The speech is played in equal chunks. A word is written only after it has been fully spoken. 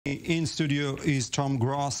In studio is Tom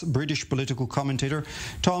Gross, British political commentator.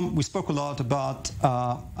 Tom, we spoke a lot about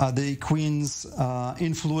the Queen's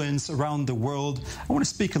influence around the world. I want to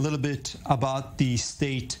speak a little bit about the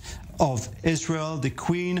state of Israel. The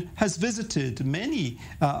Queen has visited many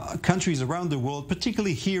countries around the world,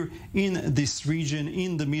 particularly here in this region,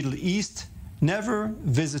 in the Middle East, never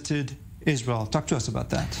visited Israel. Talk to us about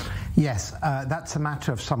that. Yes, that's a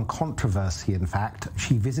matter of some controversy, in fact.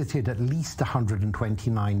 She visited at least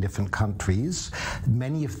 129 different countries.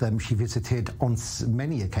 Many of them she visited on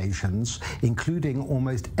many occasions, including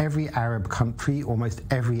almost every Arab country, almost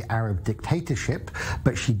every Arab dictatorship,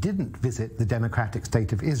 but she didn't visit the democratic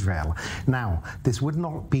state of Israel. Now, this would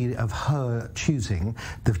not be of her choosing.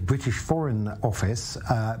 The British Foreign Office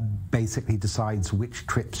basically decides which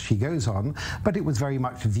trips she goes on, but it was very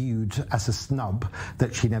much viewed as a snub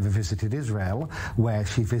that she never visited Israel, where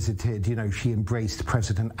she visited, she embraced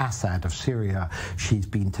President Assad of Syria. She's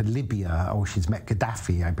been to Libya, or she's met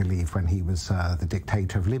Gaddafi, I believe, when he was the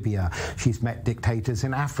dictator of Libya. She's met dictators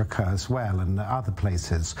in Africa as well and other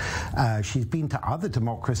places. She's been to other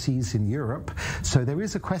democracies in Europe. So there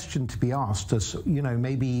is a question to be asked as,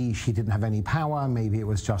 maybe she didn't have any power, maybe it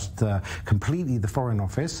was just completely the Foreign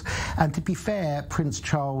Office. And to be fair, Prince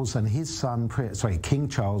Charles and his son, King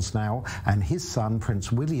Charles now, and his son,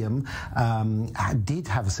 Prince William, did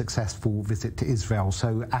have a successful visit to Israel.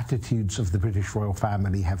 So attitudes of the British royal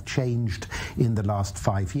family have changed in the last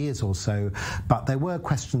 5 years or so. But there were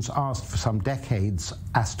questions asked for some decades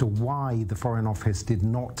as to why the Foreign Office did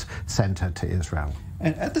not send her to Israel.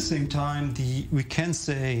 And at the same time, we can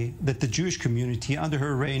say that the Jewish community under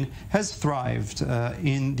her reign has thrived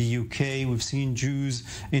in the UK. We've seen Jews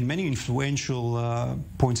in many influential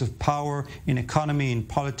points of power, in economy, in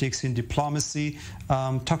politics, in diplomacy.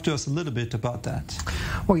 Talk to us a little bit about that.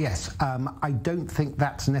 Well, yes, I don't think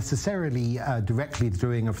that's necessarily directly the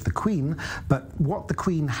doing of the Queen, but what the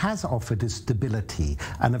Queen has offered is stability.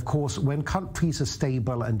 And of course, when countries are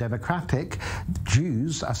stable and democratic,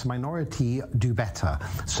 Jews as a minority do better.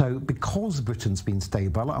 So because Britain's been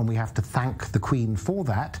stable, and we have to thank the Queen for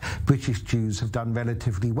that, British Jews have done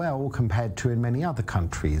relatively well compared to in many other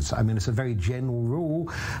countries. I mean, it's a very general rule.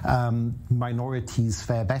 Minorities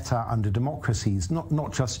fare better under democracies,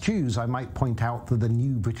 not just Jews. I might point out that the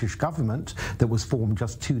new British government that was formed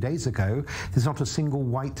just 2 days ago, there's not a single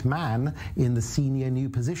white man in the senior new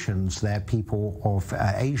positions. They're people of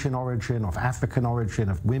Asian origin, of African origin,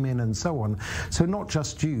 of women, and so on. So not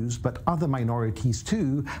just Jews, but other minorities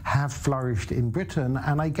too have flourished in Britain,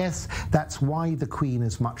 and I guess that's why the Queen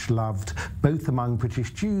is much loved, both among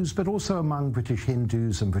British Jews, but also among British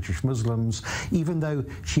Hindus and British Muslims, even though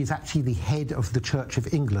she's actually the head of the Church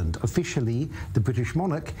of England. Officially, the British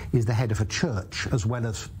monarch is the head of a church as well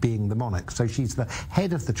as being the monarch. So she's the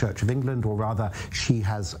head of the Church of England, or rather, she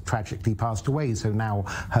has tragically passed away. So now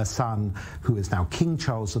her son, who is now King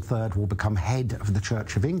Charles III, will become head of the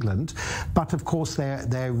Church of England. But of course,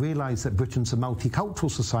 they realise that Britain's a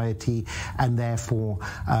multicultural society, and therefore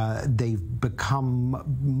they've become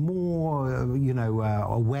more,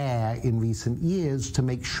 aware in recent years to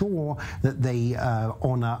make sure that they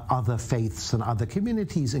honour other faiths and other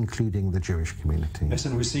communities, including the Jewish community. Yes,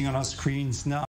 and we're seeing on our screens now